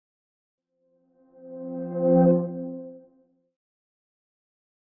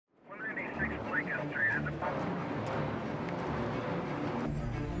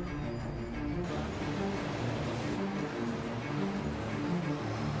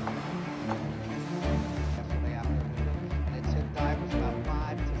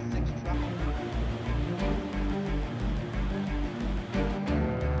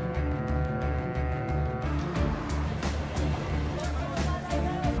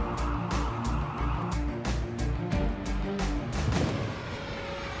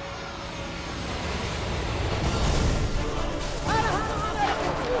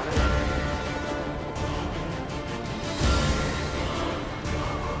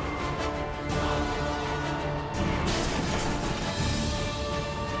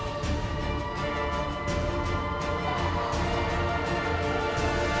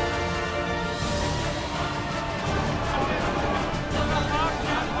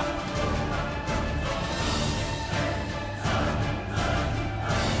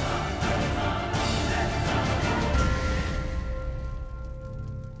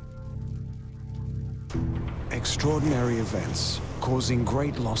extraordinary events causing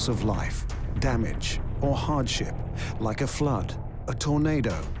great loss of life, damage, or hardship, like a flood, a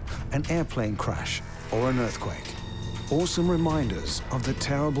tornado, an airplane crash, or an earthquake. Awesome reminders of the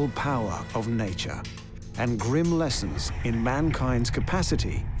terrible power of nature and grim lessons in mankind's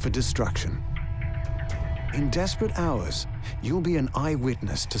capacity for destruction. In desperate hours, you'll be an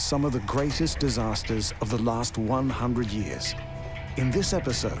eyewitness to some of the greatest disasters of the last 100 years. In this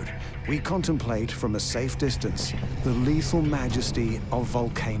episode, we contemplate from a safe distance the lethal majesty of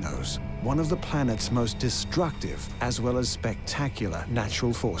volcanoes, one of the planet's most destructive as well as spectacular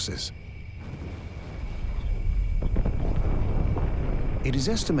natural forces. It is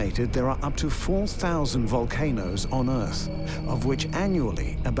estimated there are up to 4,000 volcanoes on Earth, of which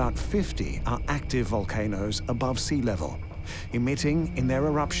annually about 50 are active volcanoes above sea level, emitting in their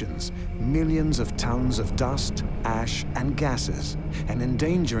eruptions millions of tons of dust, ash, and gases, and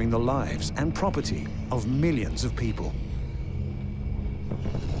endangering the lives and property of millions of people.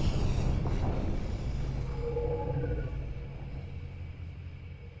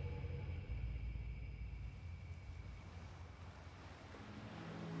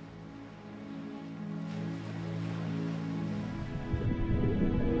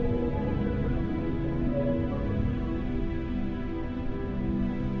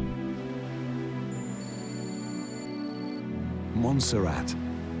 Montserrat,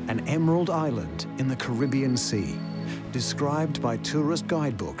 an emerald island in the Caribbean Sea, described by tourist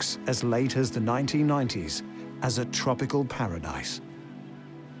guidebooks as late as the 1990s as a tropical paradise.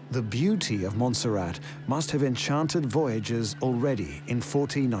 The beauty of Montserrat must have enchanted voyagers already in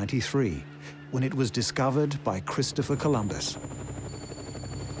 1493, when it was discovered by Christopher Columbus.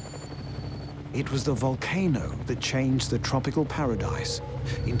 It was the volcano that changed the tropical paradise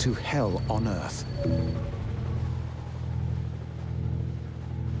into hell on Earth.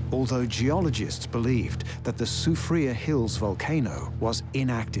 Although geologists believed that the Soufriere Hills volcano was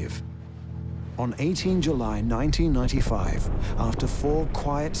inactive. On 18 July 1995, after 4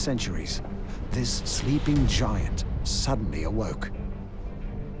 quiet centuries, this sleeping giant suddenly awoke.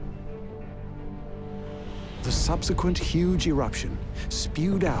 The subsequent huge eruption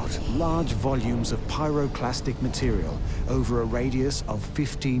spewed out large volumes of pyroclastic material over a radius of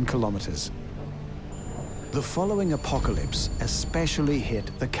 15 kilometers. The following apocalypse especially hit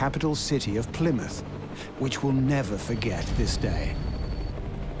the capital city of Plymouth, which will never forget this day.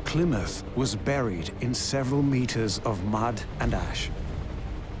 Plymouth was buried in several meters of mud and ash.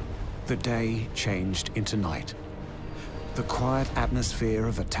 The day changed into night. The quiet atmosphere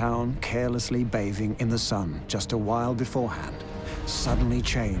of a town carelessly bathing in the sun just a while beforehand suddenly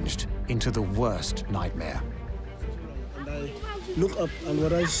changed into the worst nightmare. Look up, and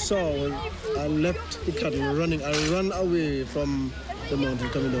what I saw was I left the cattle running. I ran away from the mountain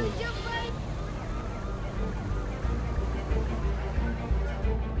coming down.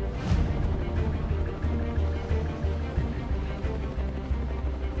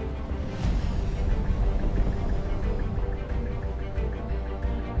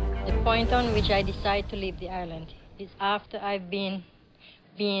 The point on which I decide to leave the island is after I've been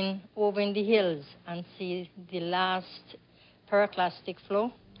over in the hills and see the last pyroclastic flow,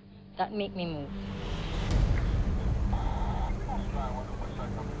 that make me move.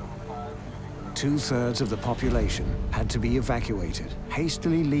 Two-thirds of the population had to be evacuated,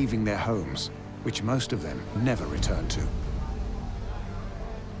 hastily leaving their homes, which most of them never returned to.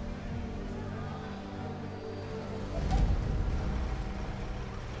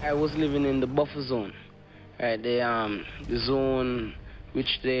 I was living in the buffer zone, right? The zone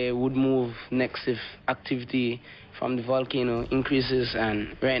which they would move next if activity from the volcano increases,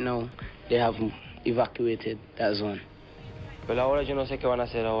 and right now they have evacuated that zone. Pero ahora yo no sé qué van a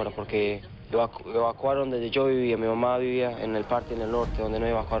hacer ahora porque evacuaron desde yo vivía, mi mamá vivía en el parte en el norte donde no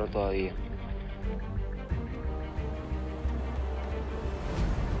evacuaron todavía.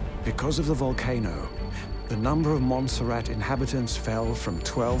 Because of the volcano, the number of Montserrat inhabitants fell from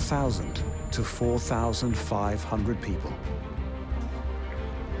 12,000 to 4,500 people.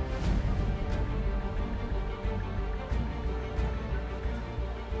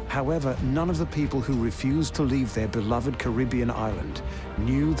 However, none of the people who refused to leave their beloved Caribbean island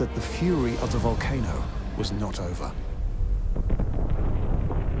knew that the fury of the volcano was not over.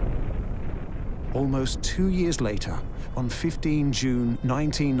 Almost 2 years later, on 15 June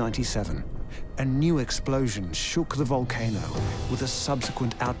 1997, a new explosion shook the volcano with a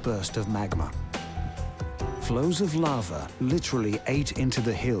subsequent outburst of magma. Flows of lava literally ate into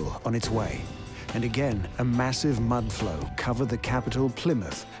the hill on its way, and again, a massive mud flow covered the capital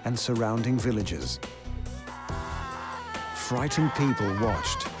Plymouth and surrounding villages. Frightened people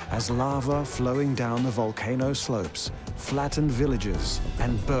watched as lava flowing down the volcano slopes flattened villages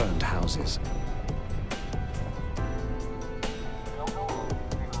and burned houses.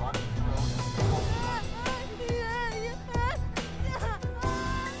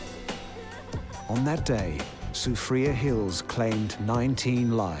 On that day, Soufriere Hills claimed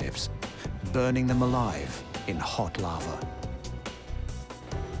 19 lives, burning them alive in hot lava.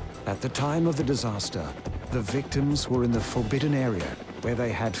 At the time of the disaster, the victims were in the forbidden area where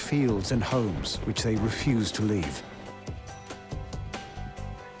they had fields and homes which they refused to leave.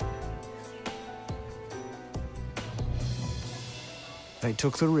 They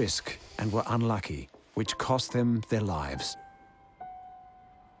took the risk and were unlucky, which cost them their lives.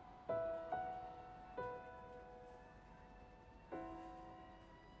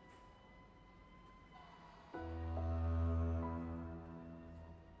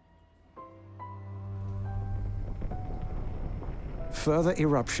 Further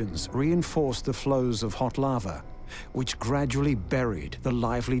eruptions reinforced the flows of hot lava, which gradually buried the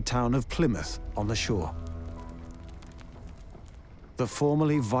lively town of Plymouth on the shore. The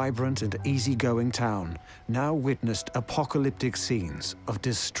formerly vibrant and easygoing town now witnessed apocalyptic scenes of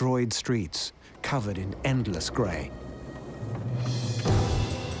destroyed streets covered in endless grey.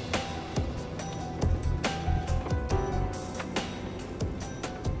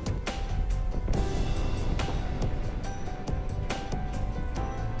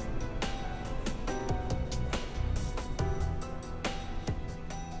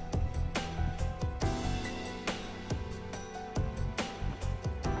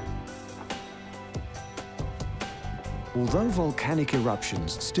 Although volcanic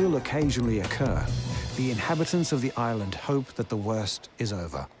eruptions still occasionally occur, the inhabitants of the island hope that the worst is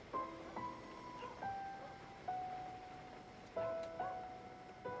over.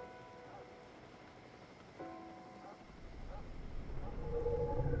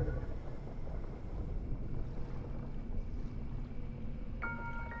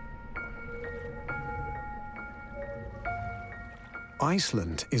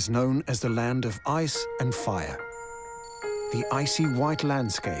 Iceland is known as the land of ice and fire. The icy white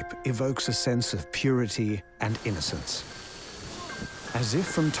landscape evokes a sense of purity and innocence. As if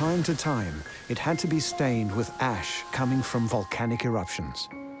from time to time, it had to be stained with ash coming from volcanic eruptions.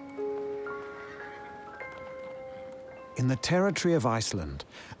 In the territory of Iceland,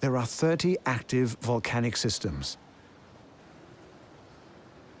 there are 30 active volcanic systems.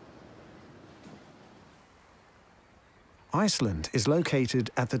 Iceland is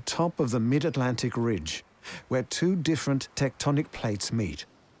located at the top of the Mid-Atlantic Ridge, where two different tectonic plates meet.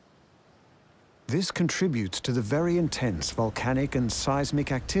 This contributes to the very intense volcanic and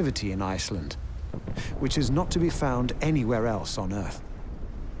seismic activity in Iceland, which is not to be found anywhere else on Earth.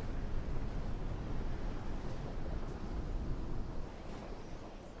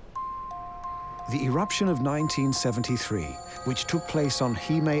 The eruption of 1973, which took place on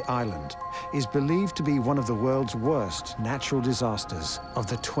Heimaey Island, is believed to be one of the world's worst natural disasters of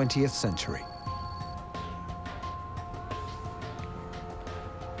the 20th century.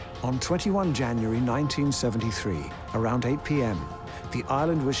 On 21 January 1973, around 8 p.m., the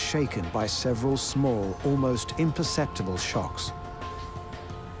island was shaken by several small, almost imperceptible shocks.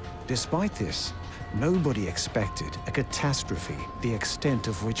 Despite this, nobody expected a catastrophe the extent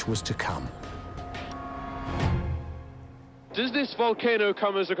of which was to come. Does this volcano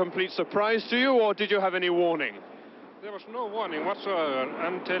come as a complete surprise to you, or did you have any warning? There was no warning whatsoever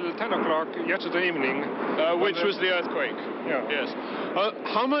until 10 o'clock yesterday evening. Which was the earthquake? Yeah. Yes.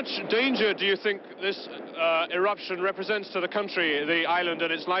 How much danger do you think this eruption represents to the country, the island,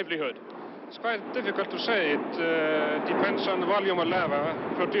 and its livelihood? It's quite difficult to say. It depends on the volume of lava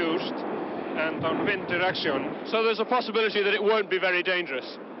produced and on wind direction. So there's a possibility that it won't be very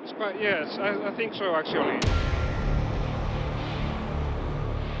dangerous? It's quite, yes, I think so, actually.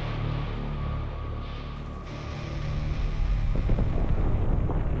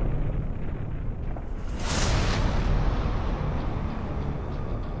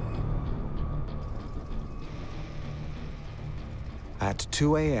 At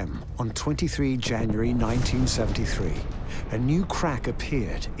 2 a.m. on 23 January 1973, a new crack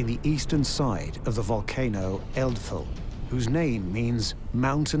appeared in the eastern side of the volcano Eldfell, whose name means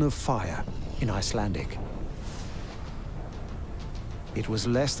Mountain of Fire in Icelandic. It was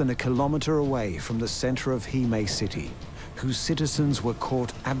less than a kilometer away from the center of Heimaey city, whose citizens were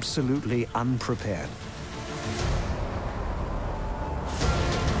caught absolutely unprepared.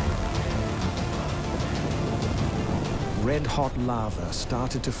 Red-hot lava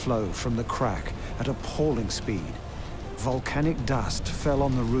started to flow from the crack at appalling speed. Volcanic dust fell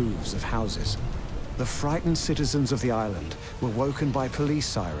on the roofs of houses. the frightened citizens of the island were woken by police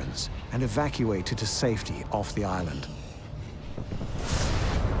sirens and evacuated to safety off the island.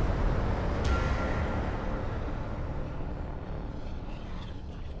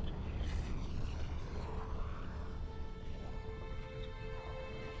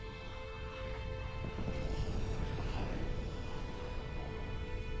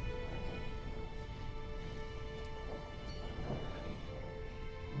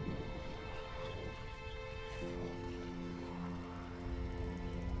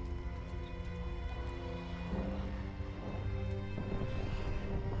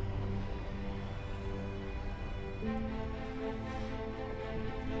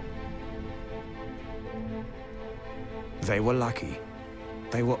 They were lucky.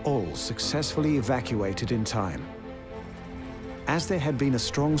 They were all successfully evacuated in time. As there had been a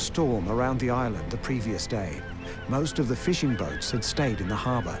strong storm around the island the previous day, most of the fishing boats had stayed in the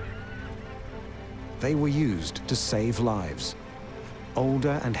harbor. They were used to save lives.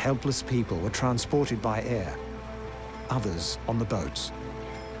 Older and helpless people were transported by air, others on the boats.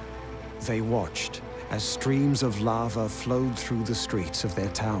 They watched as streams of lava flowed through the streets of their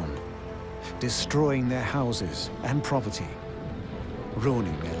town, destroying their houses and property,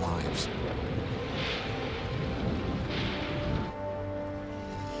 ruining their lives.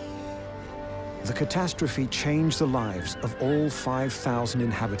 The catastrophe changed the lives of all 5,000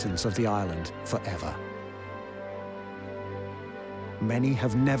 inhabitants of the island forever. Many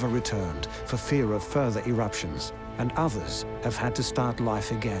have never returned for fear of further eruptions, and others have had to start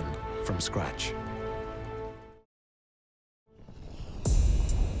life again from scratch.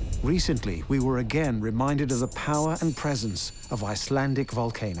 Recently, we were again reminded of the power and presence of Icelandic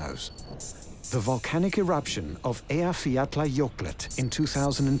volcanoes. The volcanic eruption of Eyjafjallajökull in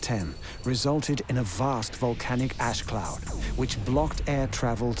 2010 resulted in a vast volcanic ash cloud, which blocked air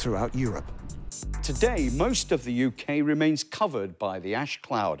travel throughout Europe. Today, most of the UK remains covered by the ash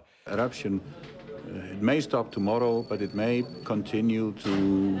cloud. Eruption, it may stop tomorrow, but it may continue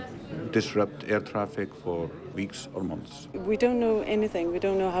to disrupt air traffic for weeks or months. We don't know anything. We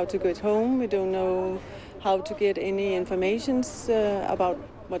don't know how to get home. We don't know how to get any information about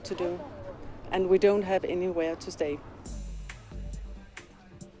what to do. And we don't have anywhere to stay.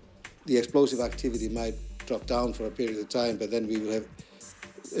 The explosive activity might drop down for a period of time, but then we will have,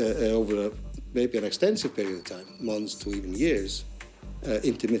 over maybe an extensive period of time, months to even years,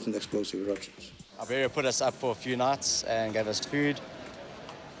 intermittent explosive eruptions. Iberia put us up for a few nights and gave us food,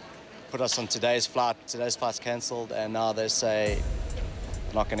 put us on today's flight. Today's flight's cancelled, and now they say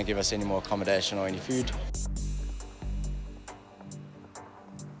they're not going to give us any more accommodation or any food.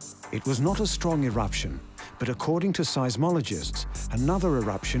 It was not a strong eruption, but according to seismologists, another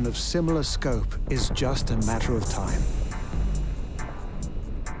eruption of similar scope is just a matter of time.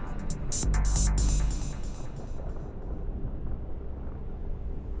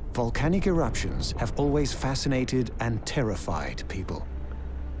 Volcanic eruptions have always fascinated and terrified people.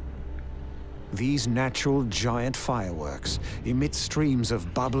 These natural giant fireworks emit streams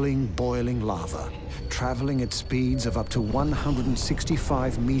of bubbling, boiling lava, traveling at speeds of up to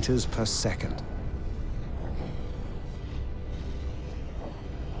 165 meters per second.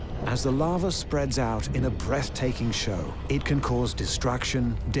 As the lava spreads out in a breathtaking show, it can cause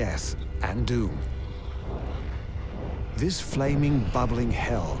destruction, death, and doom. This flaming, bubbling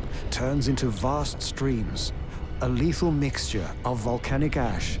hell turns into vast streams, a lethal mixture of volcanic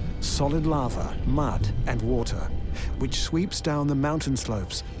ash, solid lava, mud, and water, which sweeps down the mountain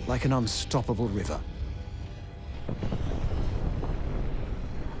slopes like an unstoppable river.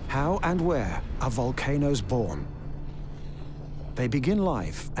 How and where are volcanoes born? They begin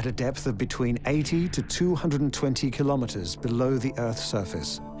life at a depth of between 80 to 220 kilometers below the Earth's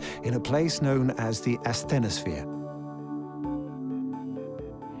surface, in a place known as the asthenosphere.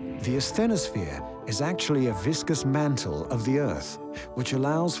 The asthenosphere is actually a viscous mantle of the Earth, which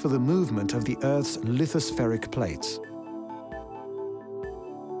allows for the movement of the Earth's lithospheric plates.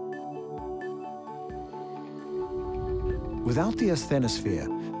 Without the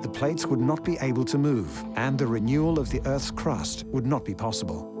asthenosphere, the plates would not be able to move, and the renewal of the Earth's crust would not be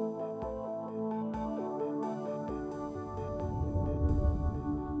possible.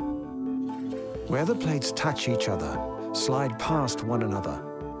 Where the plates touch each other, slide past one another,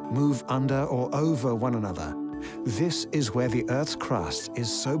 move under or over one another, this is where the Earth's crust is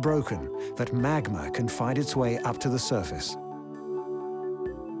so broken that magma can find its way up to the surface.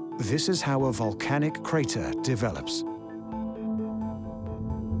 This is how a volcanic crater develops.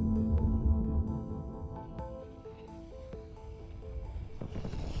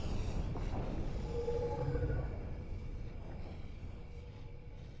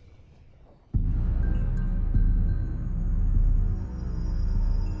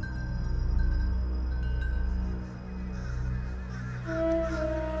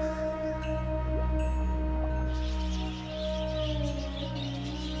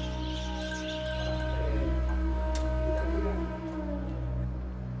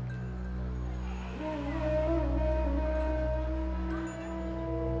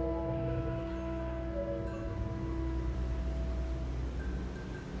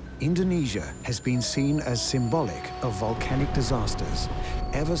 Indonesia has been seen as symbolic of volcanic disasters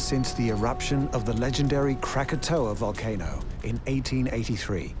ever since the eruption of the legendary Krakatoa volcano in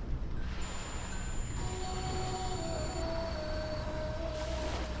 1883.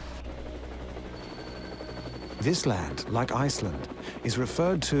 This land, like Iceland, is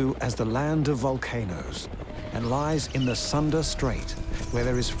referred to as the land of volcanoes and lies in the Sunda Strait, where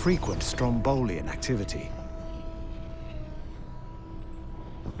there is frequent strombolian activity.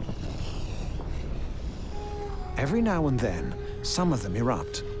 Every now and then, some of them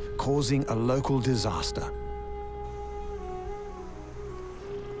erupt, causing a local disaster.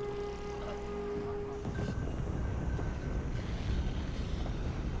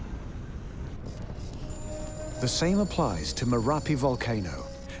 The same applies to Merapi volcano,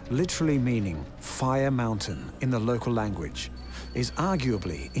 literally meaning fire mountain in the local language, is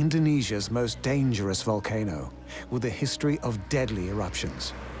arguably Indonesia's most dangerous volcano, with a history of deadly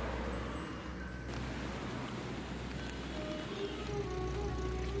eruptions.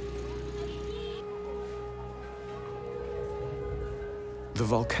 The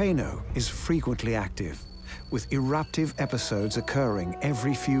volcano is frequently active, with eruptive episodes occurring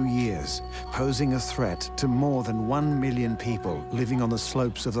every few years, posing a threat to more than 1 million people living on the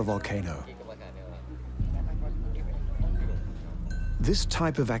slopes of the volcano. This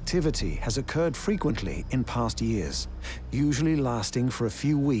type of activity has occurred frequently in past years, usually lasting for a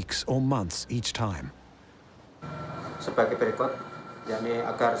few weeks or months each time. Sebagai berikut, yakni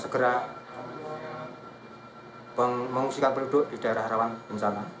agar segera mengungsikan penduduk di daerah rawan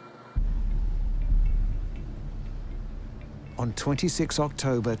bencana. On 26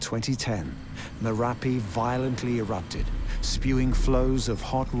 October 2010, Merapi violently erupted, spewing flows of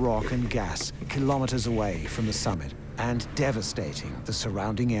hot rock and gas kilometers away from the summit and devastating the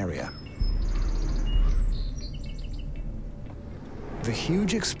surrounding area. The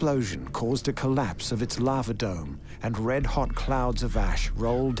huge explosion caused a collapse of its lava dome, and red-hot clouds of ash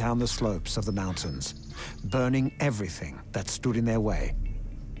rolled down the slopes of the mountains, burning everything that stood in their way.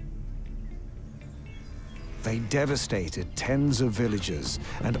 They devastated tens of villages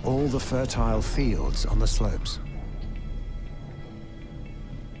and all the fertile fields on the slopes.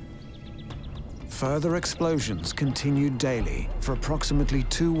 Further explosions continued daily for approximately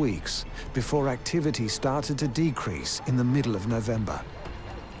 2 weeks before activity started to decrease in the middle of November.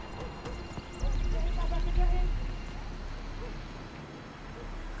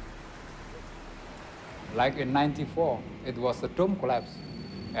 Like in '94, it was a dome collapse,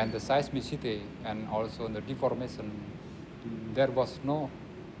 and the seismicity and also the deformation, there was no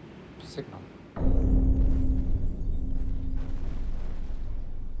signal.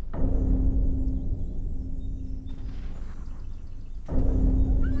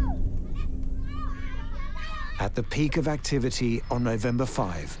 At the peak of activity on November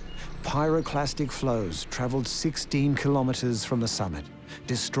 5, pyroclastic flows traveled 16 kilometers from the summit,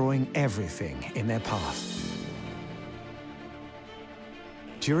 destroying everything in their path.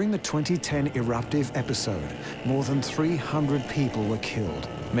 During the 2010 eruptive episode, more than 300 people were killed,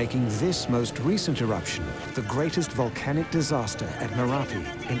 making this most recent eruption the greatest volcanic disaster at Merapi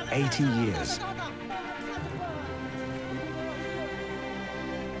in 80 years.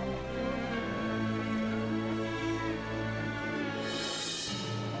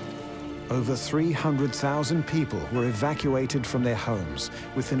 Over 300,000 people were evacuated from their homes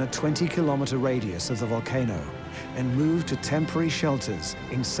within a 20-kilometer radius of the volcano and moved to temporary shelters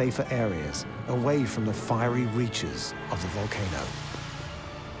in safer areas away from the fiery reaches of the volcano.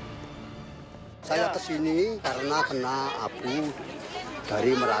 Saya kesini karena kena abu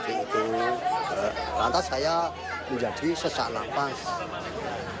dari Merapi itu. Lantas saya menjadi sesak napas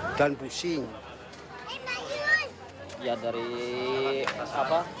dan pusing. Ya dari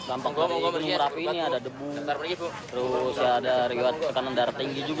apa dampak dari gunung Merapi ini ada debu, terus ya ada riwayat tekanan darah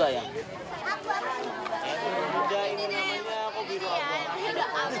tinggi juga ya.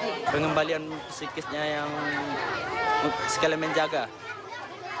 Pengembalian psikisnya yang sekali menjaga.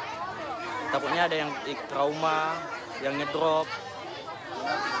 Takutnya ada yang trauma, yang ngedrop.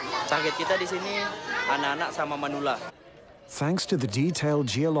 Target kita di sini anak-anak sama manula. Thanks to the detailed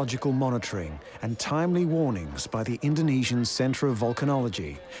geological monitoring and timely warnings by the Indonesian Center of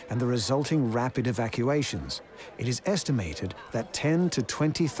Volcanology and the resulting rapid evacuations, it is estimated that 10 to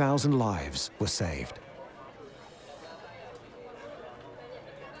 20,000 lives were saved.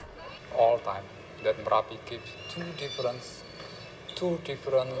 All time that Merapi keeps two different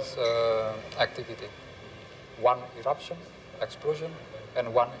activity. One eruption, explosion,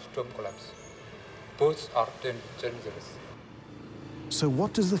 and one dome collapse. Both are dangerous. So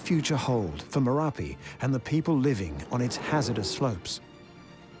what does the future hold for Merapi and the people living on its hazardous slopes?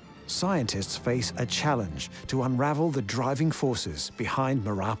 scientists face a challenge to unravel the driving forces behind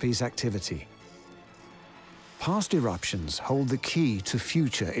Merapi's activity. Past eruptions hold the key to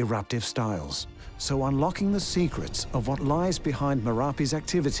future eruptive styles, so unlocking the secrets of what lies behind Merapi's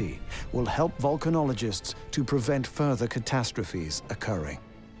activity will help volcanologists to prevent further catastrophes occurring.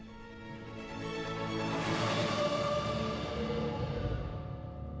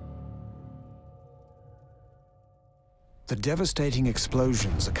 The devastating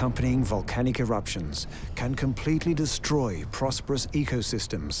explosions accompanying volcanic eruptions can completely destroy prosperous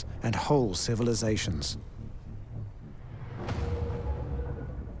ecosystems and whole civilizations.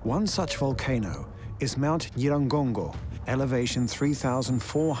 One such volcano is Mount Nyiragongo, elevation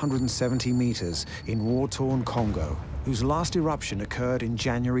 3,470 meters in war-torn Congo, whose last eruption occurred in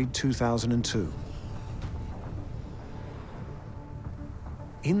January 2002.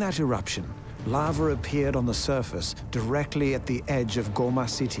 In that eruption, lava appeared on the surface directly at the edge of Goma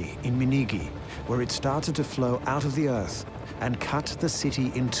city in Minigi, where it started to flow out of the earth and cut the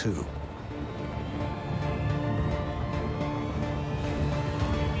city in two.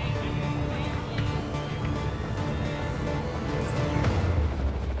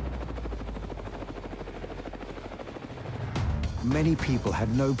 Many people had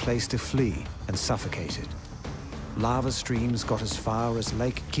no place to flee and suffocated. Lava streams got as far as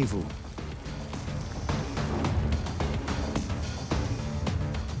Lake Kivu.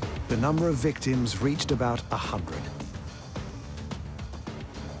 The number of victims reached about 100.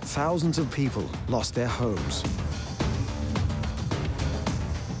 Thousands of people lost their homes.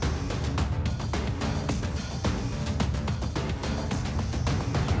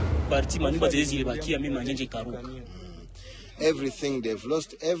 Everything, they've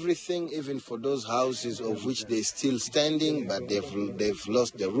lost everything, even for those houses of which they're still standing, but they've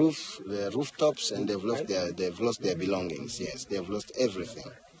lost the rooftops, and they've lost their belongings. Yes, they've lost everything.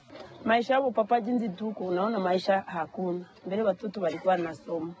 Maisha hapo papa jinsi tuko unaona maisha hakuna. Mbele watoto walikuwa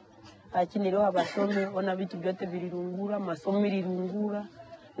nasoma. Lakini leo hawasomi, ona vitu vyote vilirungura, masomo ilirungura.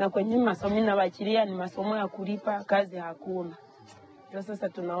 Na kwenye masomo na wachilia ni masomo ya kulipa, kazi hakuna. Ndio sasa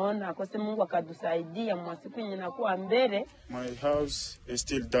tunaona akose Mungu akatusaidia mwasiku inakuwa mbele. My house is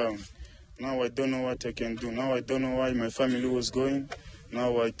still down. Now I don't know what I can do. Now I don't know why my family was going.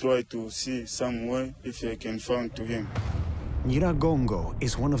 Now I try to see some way if I can find to him. Nyiragongo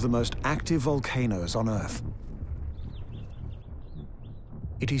is one of the most active volcanoes on Earth.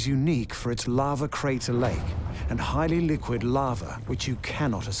 It is unique for its lava crater lake and highly liquid lava which you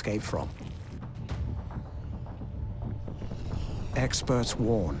cannot escape from. Experts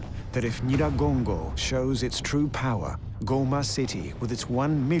warn that if Nyiragongo shows its true power, Goma city, with its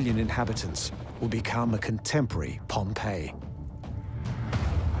 1 million inhabitants, will become a contemporary Pompeii.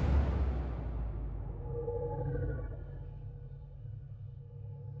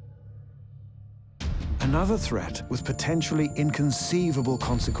 Another threat with potentially inconceivable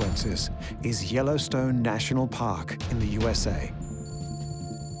consequences is Yellowstone National Park in the USA.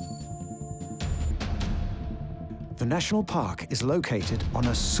 The national park is located on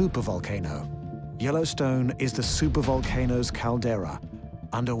a supervolcano. Yellowstone is the supervolcano's caldera,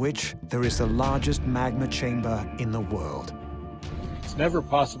 under which there is the largest magma chamber in the world. It's never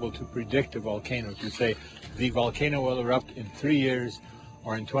possible to predict a volcano, to say the volcano will erupt in 3 years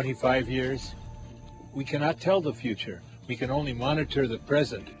or in 25 years. We cannot tell the future. We can only monitor the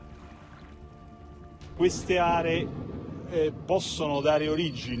present. Queste aree possono dare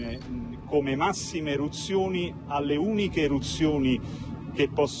origine come massime eruzioni alle uniche eruzioni che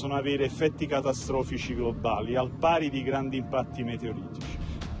possono avere effetti catastrofici globali, al pari di grandi impatti meteoritici.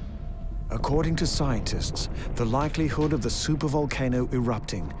 According to scientists, the likelihood of the supervolcano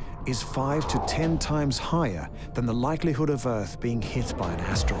erupting is 5 to 10 times higher than the likelihood of Earth being hit by an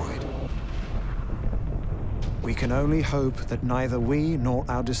asteroid. We can only hope that neither we nor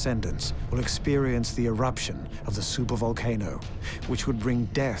our descendants will experience the eruption of the supervolcano, which would bring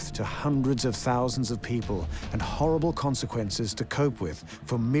death to hundreds of thousands of people and horrible consequences to cope with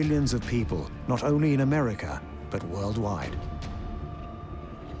for millions of people, not only in America, but worldwide.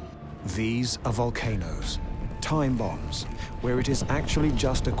 These are volcanoes, time bombs, where it is actually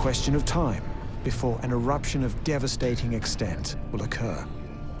just a question of time before an eruption of devastating extent will occur.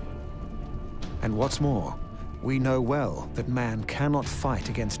 And what's more, we know well that man cannot fight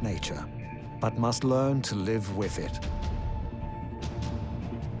against nature, but must learn to live with it.